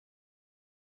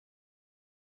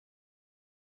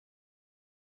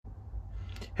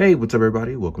Hey, what's up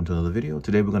everybody? Welcome to another video.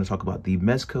 Today we're going to talk about the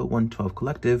Mezco 112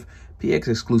 Collective PX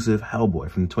exclusive Hellboy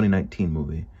from the 2019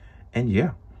 movie. And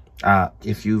yeah,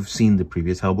 if you've seen the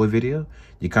previous Hellboy video,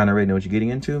 you kind of already know what you're getting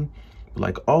into. But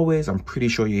like always, I'm pretty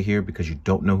sure you're here because you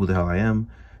don't know who the hell I am.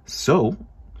 So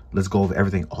let's go over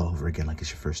everything all over again like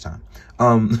it's your first time.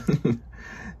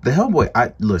 The Hellboy,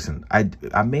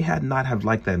 I may not have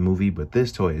liked that movie, but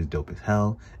this toy is dope as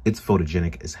hell. It's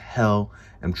photogenic as hell.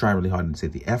 I'm trying really hard to say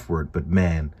the F word, but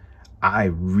man, I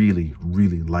really,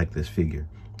 really like this figure.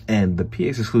 And the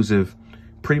PX exclusive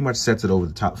pretty much sets it over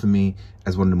the top for me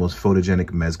as one of the most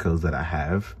photogenic Mezcos that I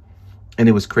have. And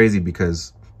it was crazy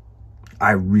because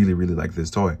I really, really like this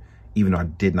toy, even though I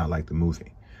did not like the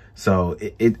movie. So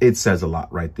it says a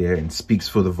lot right there and speaks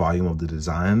for the volume of the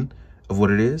design of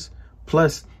what it is.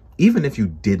 Plus, even if you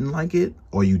didn't like it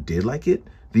or you did like it,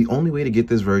 the only way to get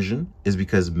this version is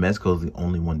because Mezco is the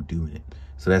only one doing it.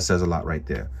 So that says a lot right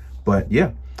there. But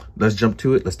yeah, let's jump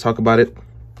to it. Let's talk about it.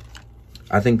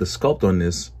 I think the sculpt on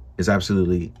this is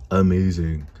absolutely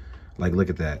amazing. Like, look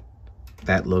at that.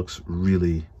 That looks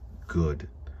really good.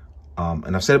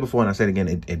 And I've said it before and I've said it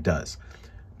again, it does.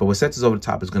 But what sets us over the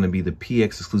top is going to be the PX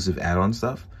exclusive add-on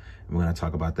stuff. And we're going to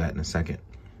talk about that in a second.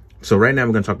 So right now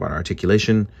we're going to talk about our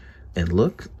articulation and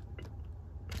look.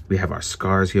 We have our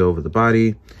scars here over the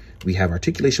body. We have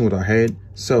articulation with our head.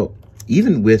 So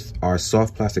even with our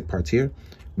soft plastic parts here,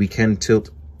 we can tilt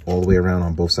all the way around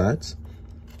on both sides.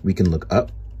 We can look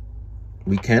up.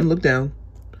 We can look down.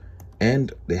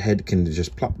 And the head can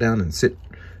just plop down and sit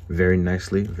very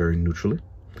nicely, very neutrally.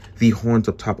 The horns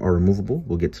up top are removable.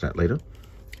 We'll get to that later.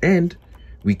 And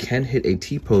we can hit a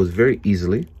T-pose very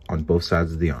easily on both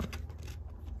sides of the arm.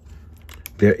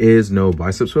 There is no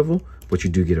bicep swivel, but you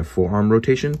do get a forearm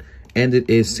rotation, and it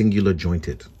is singular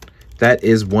jointed. That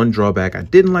is one drawback I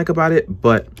didn't like about it,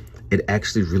 but it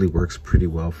actually really works pretty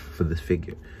well for this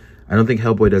figure. I don't think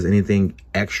Hellboy does anything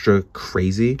extra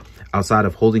crazy outside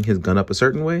of holding his gun up a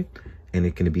certain way, and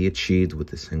it can be achieved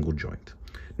with a single joint.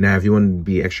 Now, if you want to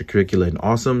be extracurricular and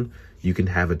awesome, you can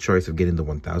have a choice of getting the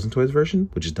 1000 Toyz version,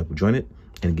 which is double jointed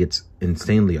and gets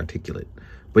insanely articulate.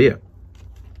 But yeah,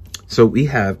 so we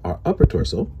have our upper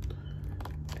torso,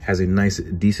 has a nice,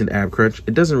 decent ab crunch.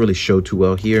 It doesn't really show too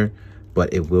well here,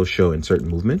 but it will show in certain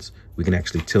movements. We can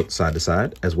actually tilt side to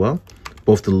side as well.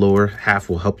 Both the lower half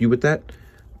will help you with that,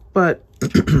 but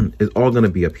it's all gonna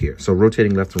be up here. So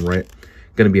rotating left and right,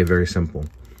 gonna be a very simple.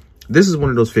 This is one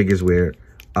of those figures where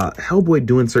Hellboy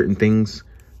doing certain things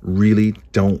really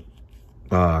don't,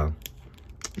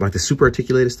 like the super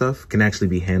articulated stuff can actually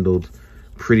be handled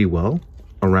pretty well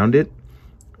around it.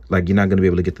 Like, you're not going to be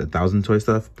able to get the 1000 toy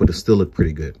stuff, but it still look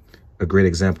pretty good. A great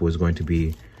example is going to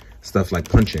be stuff like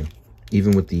punching.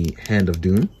 Even with the Hand of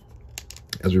Doom,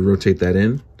 as we rotate that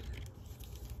in,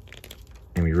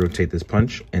 and we rotate this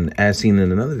punch, and as seen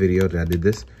in another video that I did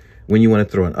this, when you want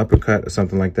to throw an uppercut or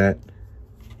something like that,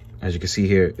 as you can see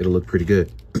here, it'll look pretty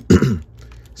good.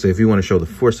 So if you want to show the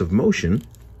force of motion,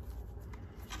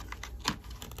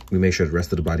 we make sure the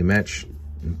rest of the body match,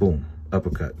 and boom,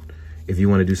 uppercut. If you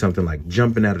want to do something like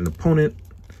jumping at an opponent,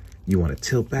 you want to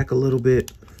tilt back a little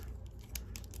bit.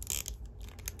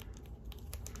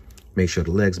 Make sure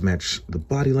the legs match the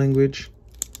body language.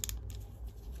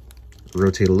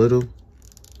 Rotate a little.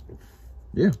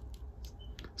 Yeah.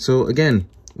 So again,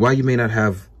 while you may not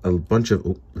have a bunch of,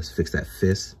 oh, let's fix that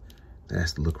fist. That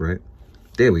has to look right.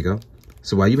 There we go.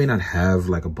 So while you may not have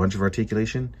like a bunch of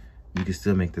articulation, you can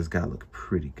still make this guy look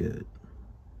pretty good.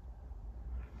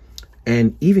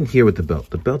 And even here with the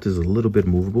belt is a little bit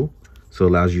movable, so it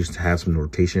allows you to have some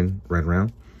rotation right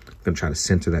around. I'm gonna try to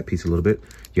center that piece a little bit.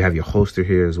 You have your holster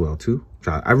here as well too.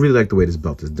 I really like the way this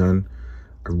belt is done.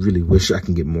 I really wish I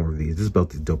can get more of these. This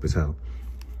belt is dope as hell.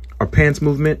 Our pants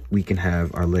movement, we can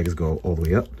have our legs go all the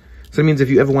way up. So it means if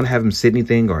you ever want to have them sit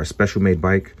anything or a special made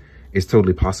bike, it's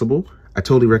totally possible. I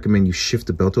totally recommend you shift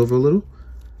the belt over a little,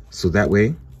 so that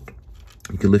way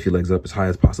you can lift your legs up as high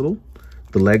as possible.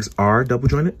 The legs are double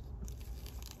jointed.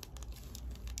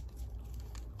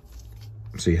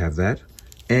 So you have that,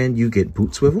 and you get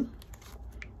boot swivel,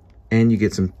 and you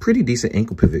get some pretty decent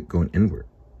ankle pivot going inward,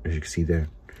 as you can see there.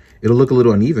 It'll look a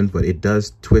little uneven, but it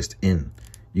does twist in.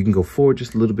 You can go forward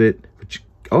just a little bit, but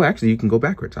oh, actually, you can go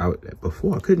backwards.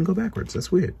 Before, I couldn't go backwards.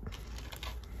 That's weird.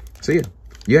 So yeah,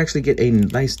 you actually get a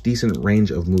nice, decent range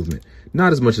of movement.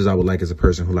 Not as much as I would like as a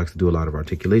person who likes to do a lot of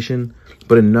articulation,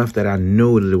 but enough that I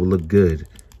know that it will look good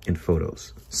in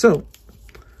photos. So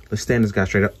let's stand this guy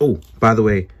straight up. Oh, by the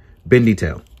way, bendy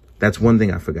tail. That's one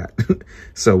thing I forgot.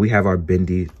 So we have our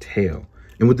bendy tail.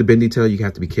 And with the bendy tail, you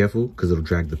have to be careful because it'll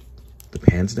drag the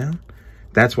pants down.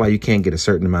 That's why you can't get a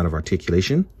certain amount of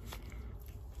articulation.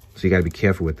 So you got to be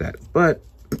careful with that. But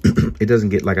it doesn't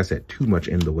get, like I said, too much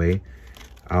in the way.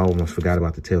 I almost forgot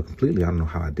about the tail completely. I don't know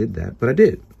how I did that, but I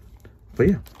did. But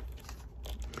yeah.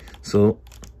 So,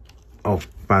 oh,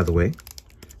 by the way,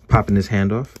 popping this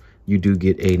hand off, you do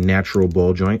get a natural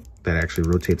ball joint that actually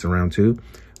rotates around too.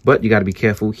 But you got to be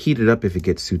careful. Heat it up if it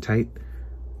gets too tight.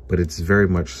 But it's very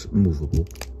much movable.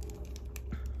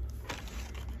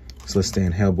 So let's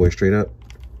stand Hellboy straight up.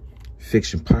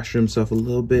 Fix and posture himself a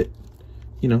little bit.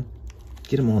 You know,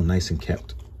 get him all nice and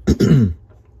kept.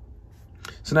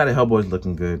 So now that Hellboy's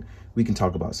looking good, we can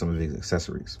talk about some of his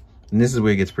accessories. And this is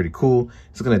where it gets pretty cool.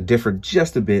 It's going to differ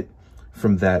just a bit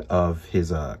from that of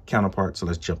his counterpart. So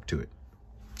let's jump to it.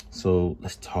 So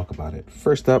let's talk about it.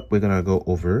 First up, we're going to go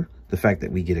over the fact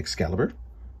that we get Excalibur.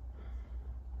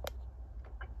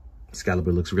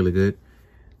 Excalibur looks really good.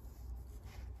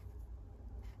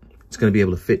 It's going to be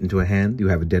able to fit into a hand. You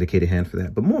have a dedicated hand for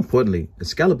that. But more importantly,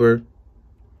 Excalibur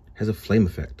has a flame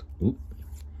effect. Ooh.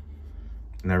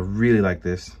 And I really like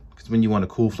this because when you want a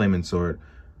cool flaming sword,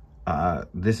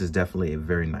 this is definitely a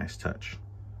very nice touch.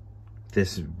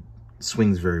 This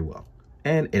swings very well.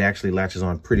 And it actually latches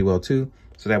on pretty well too.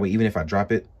 So that way, even if I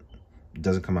drop it, it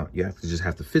doesn't come out. You just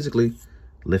have to physically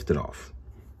lift it off.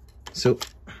 So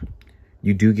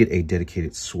you do get a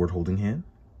dedicated sword holding hand.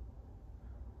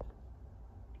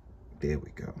 There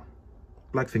we go.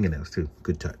 Black fingernails too.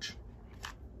 Good touch.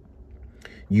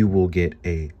 You will get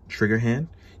a trigger hand.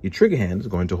 Your trigger hand is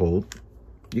going to hold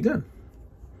your gun.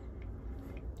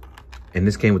 And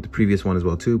this came with the previous one as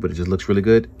well too, but it just looks really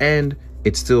good. And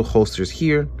it still holsters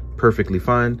here perfectly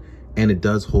fine. And it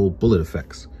does hold bullet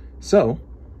effects. So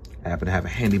I happen to have a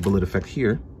handy bullet effect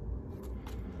here.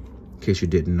 In case you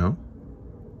didn't know.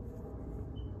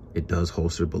 It does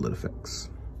holster bullet effects.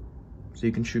 So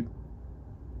you can shoot.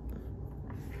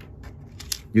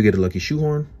 You get a lucky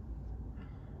shoehorn.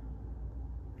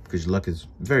 Because luck is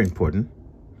very important.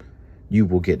 You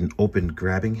will get an open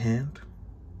grabbing hand.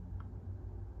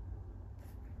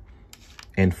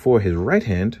 And for his right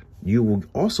hand, you will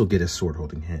also get a sword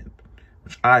holding hand,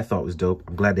 which I thought was dope.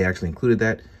 I'm glad they actually included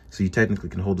that. So you technically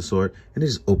can hold the sword and it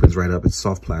just opens right up. It's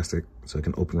soft plastic, so it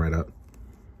can open right up.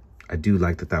 I do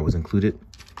like that that was included.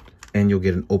 And you'll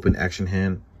get an open action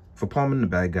hand for palming the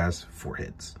bad guys'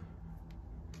 foreheads.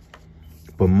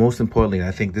 But most importantly,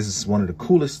 I think this is one of the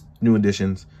coolest new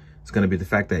additions. It's going to be the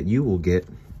fact that you will get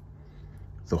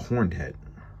the horned head.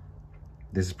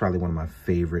 This is probably one of my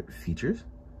favorite features.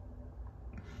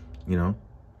 You know?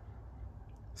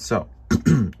 So,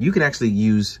 you can actually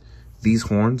use these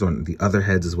horns on the other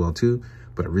heads as well too.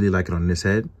 But I really like it on this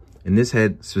head. And this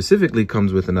head specifically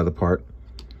comes with another part.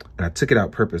 And I took it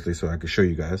out purposely so I could show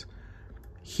you guys.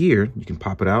 Here, you can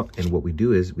pop it out. And what we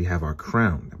do is we have our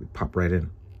crown that we pop right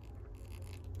in.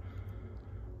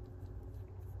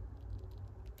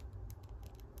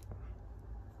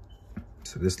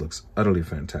 So this looks utterly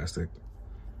fantastic.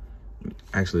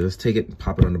 Actually, let's take it and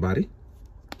pop it on the body.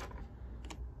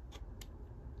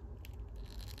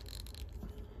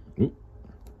 Ooh,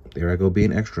 there I go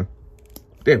being extra.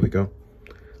 There we go.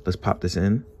 Let's pop this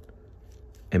in.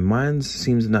 And mine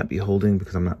seems to not be holding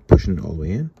because I'm not pushing it all the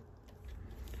way in.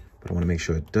 But I want to make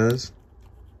sure it does.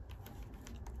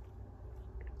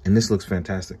 And this looks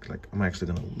fantastic. Like, I'm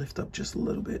actually going to lift up just a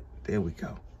little bit. There we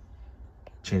go.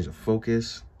 Change the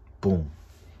focus. Boom.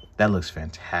 That looks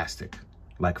fantastic.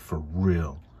 Like, for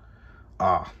real.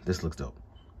 Ah, this looks dope.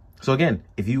 So again,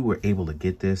 if you were able to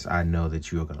get this, I know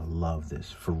that you are going to love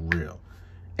this for real.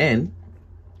 And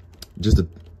just to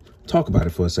talk about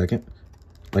it for a second,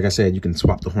 like I said, you can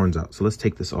swap the horns out. So let's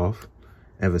take this off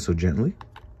ever so gently.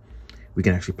 We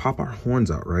can actually pop our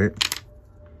horns out, right?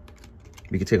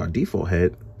 We can take our default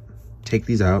head, take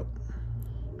these out,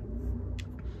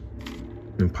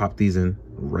 and pop these in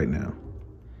right now.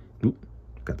 Oop,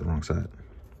 got the wrong side.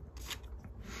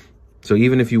 So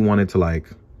even if you wanted to like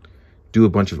do a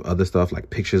bunch of other stuff like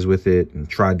pictures with it and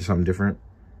try something different.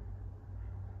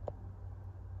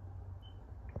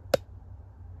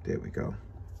 There we go.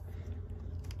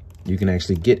 You can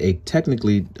actually get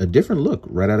technically a different look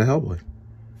right out of Hellboy.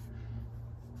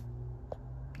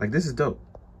 Like, this is dope.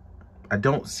 I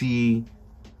don't see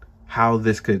how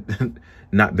this could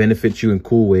not benefit you in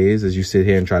cool ways as you sit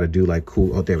here and try to do like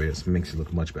cool. Oh, there it is. It makes it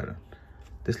look much better.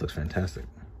 This looks fantastic.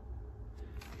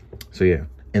 So yeah.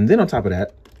 And then on top of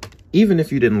that, even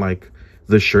if you didn't like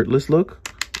the shirtless look,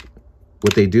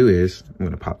 what they do is, I'm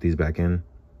going to pop these back in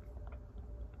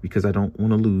because I don't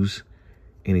want to lose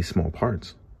any small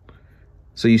parts.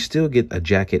 So you still get a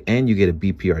jacket and you get a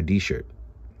BPRD shirt.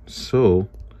 So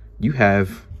you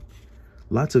have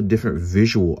lots of different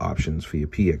visual options for your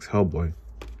PX Hellboy.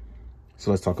 So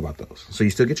let's talk about those. So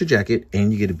you still get your jacket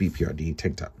and you get a BPRD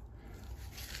tank top.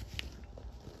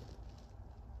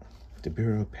 The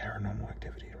Bureau of Paranormal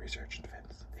Activity and Research and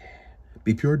Defense. Yeah.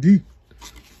 BPRD. And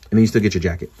then you still get your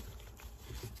jacket.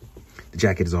 The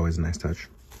jacket is always a nice touch.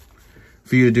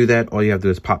 For you to do that, all you have to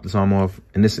do is pop this arm off.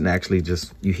 And this is actually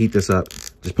just, you heat this up,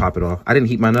 just pop it off. I didn't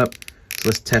heat mine up. So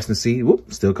let's test and see.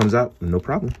 Whoop, still comes out, no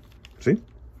problem. See?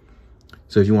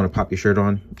 So if you want to pop your shirt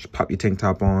on, just pop your tank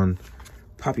top on,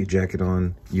 pop your jacket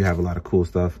on. You have a lot of cool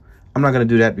stuff. I'm not going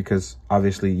to do that because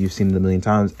obviously you've seen it a million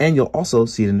times and you'll also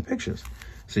see it in the pictures.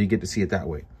 So you get to see it that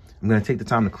way. I'm going to take the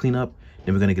time to clean up,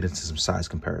 then we're going to get into some size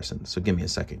comparisons. So give me a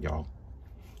second, y'all.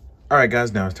 All right,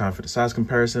 guys, now it's time for the size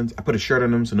comparisons. I put a shirt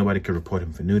on him so nobody could report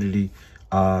him for nudity.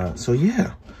 So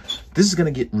yeah, this is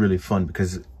going to get really fun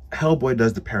because Hellboy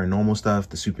does the paranormal stuff,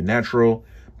 the supernatural,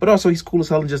 but also he's cool as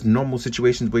hell in just normal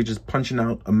situations where he's just punching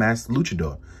out a masked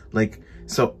luchador. Like,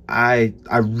 so I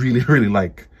really, really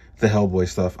like the Hellboy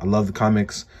stuff. I love the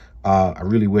comics. I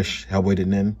really wish Hellboy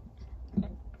didn't end.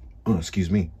 Oh, excuse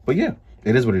me. But yeah,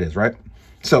 it is what it is, right?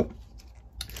 So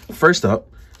first up,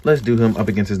 let's do him up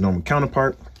against his normal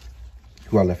counterpart,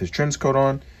 who I left his trench coat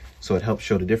on, so it helps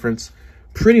show the difference.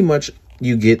 Pretty much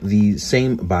you get the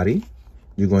same body.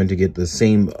 You're going to get the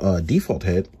same default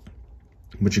head,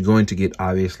 but you're going to get,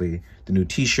 obviously, the new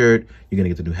t-shirt. You're going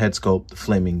to get the new head sculpt, the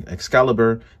flaming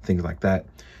Excalibur, things like that.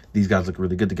 These guys look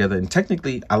really good together. And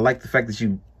technically, I like the fact that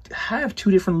you have two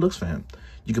different looks for him.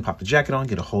 You can pop the jacket on,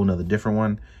 get a whole nother different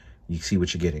one. You see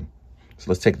what you're getting. So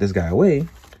let's take this guy away.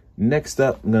 Next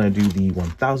up, I'm going to do the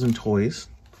 1000 Toyz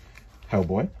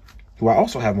Hellboy, who I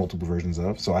also have multiple versions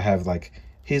of. So I have like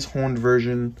his horned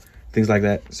version, things like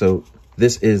that. So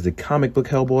this is the comic book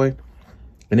Hellboy.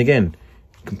 And again,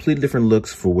 completely different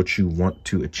looks for what you want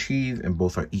to achieve, and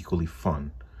both are equally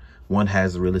fun. One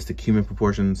has realistic human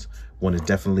proportions. One is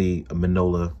definitely a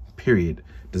Manola period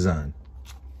design.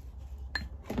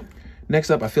 Next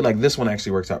up, I feel like this one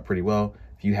actually works out pretty well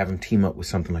if you have him team up with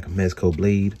something like a Mezco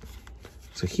blade.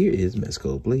 So here is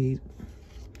Mezco blade.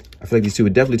 I feel like these two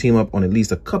would definitely team up on at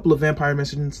least a couple of vampire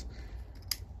missions.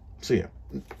 So yeah,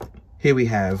 here we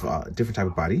have a different type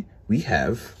of body. We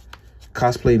have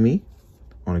Cosplay Me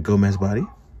on a Gomez body.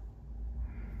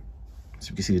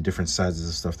 So you can see the different sizes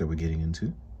of stuff that we're getting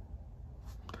into.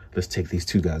 Let's take these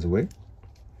two guys away.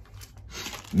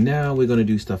 Now we're going to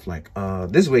do stuff like,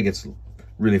 this way it gets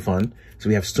really fun. So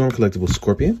we have Storm Collectible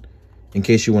Scorpion, in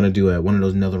case you want to do one of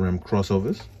those NetherRealm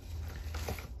crossovers.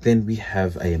 Then we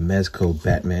have a Mezco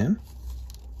Batman.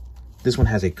 This one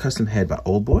has a custom head by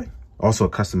Oldboy, also a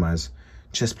customized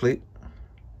chest plate.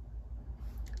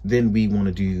 Then we want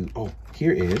to do, oh,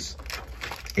 here is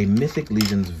a Mythic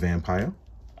Legions Vampire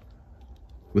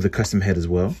with a custom head as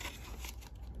well.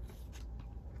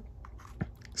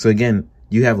 So again,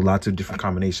 you have lots of different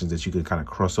combinations that you can kind of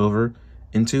cross over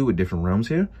into with different realms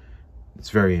here. It's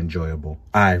very enjoyable.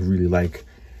 I really like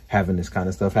having this kind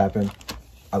of stuff happen.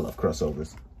 I love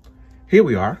crossovers. Here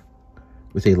we are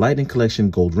with a Lightning Collection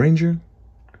Gold Ranger.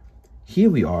 Here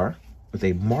we are with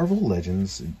a Marvel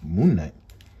Legends Moon Knight.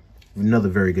 Another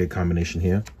very good combination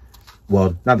here.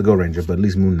 Well, not the Gold Ranger, but at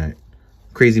least Moon Knight.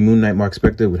 Crazy Moon Knight Mark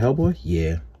Spector with Hellboy.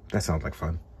 Yeah, that sounds like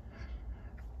fun.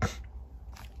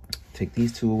 Take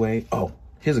these two away. Oh,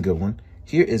 here's a good one.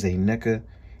 Here is a NECA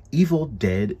Evil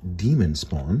Dead Demon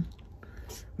Spawn.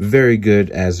 Very good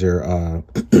as their,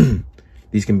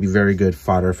 these can be very good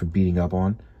fodder for beating up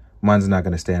on. Mine's not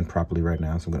going to stand properly right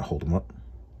now, so I'm going to hold them up.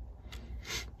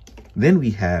 Then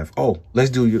we have, oh,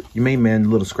 let's do your main man,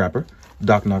 Little Scrapper,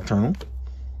 Doc Nocturnal.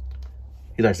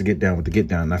 He likes to get down with the get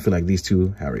down, and I feel like these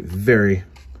two have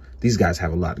these guys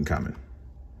have a lot in common.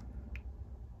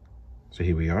 So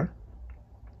here we are.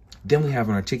 Then we have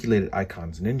an Articulated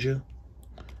Icons Ninja.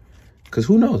 Because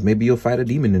who knows, maybe you'll fight a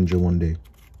demon ninja one day.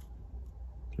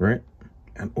 Right?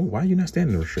 And oh, why are you not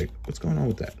standing there straight? What's going on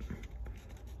with that?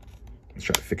 Let's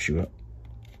try to fix you up.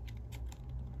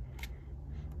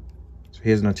 So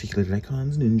here's an Articulated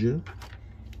Icons Ninja.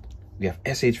 We have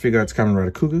SH Figure Arts Kamen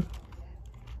Rider Cougar.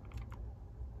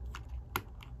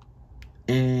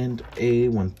 And a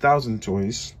 1000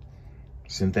 Toyz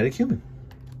Synthetic Human.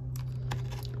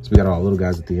 So we got all little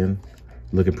guys at the end.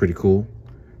 Looking pretty cool.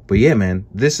 But yeah, man,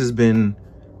 this has been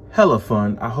hella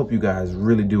fun. I hope you guys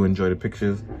really do enjoy the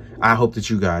pictures. I hope that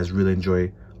you guys really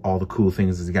enjoy all the cool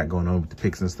things that you got going on with the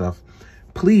pics and stuff.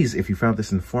 Please, if you found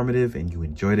this informative and you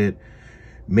enjoyed it,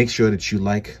 make sure that you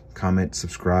like, comment,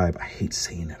 subscribe. I hate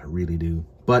saying that, I really do.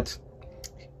 But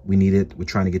we need it. We're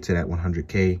trying to get to that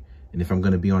 100K. And if I'm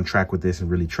going to be on track with this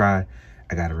and really try,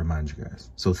 I got to remind you guys.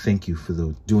 So thank you for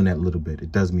doing that little bit.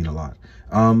 It does mean a lot.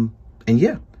 And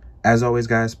yeah, as always,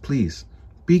 guys, please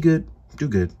be good, do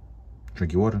good,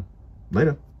 Drink your water.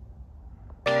 Later.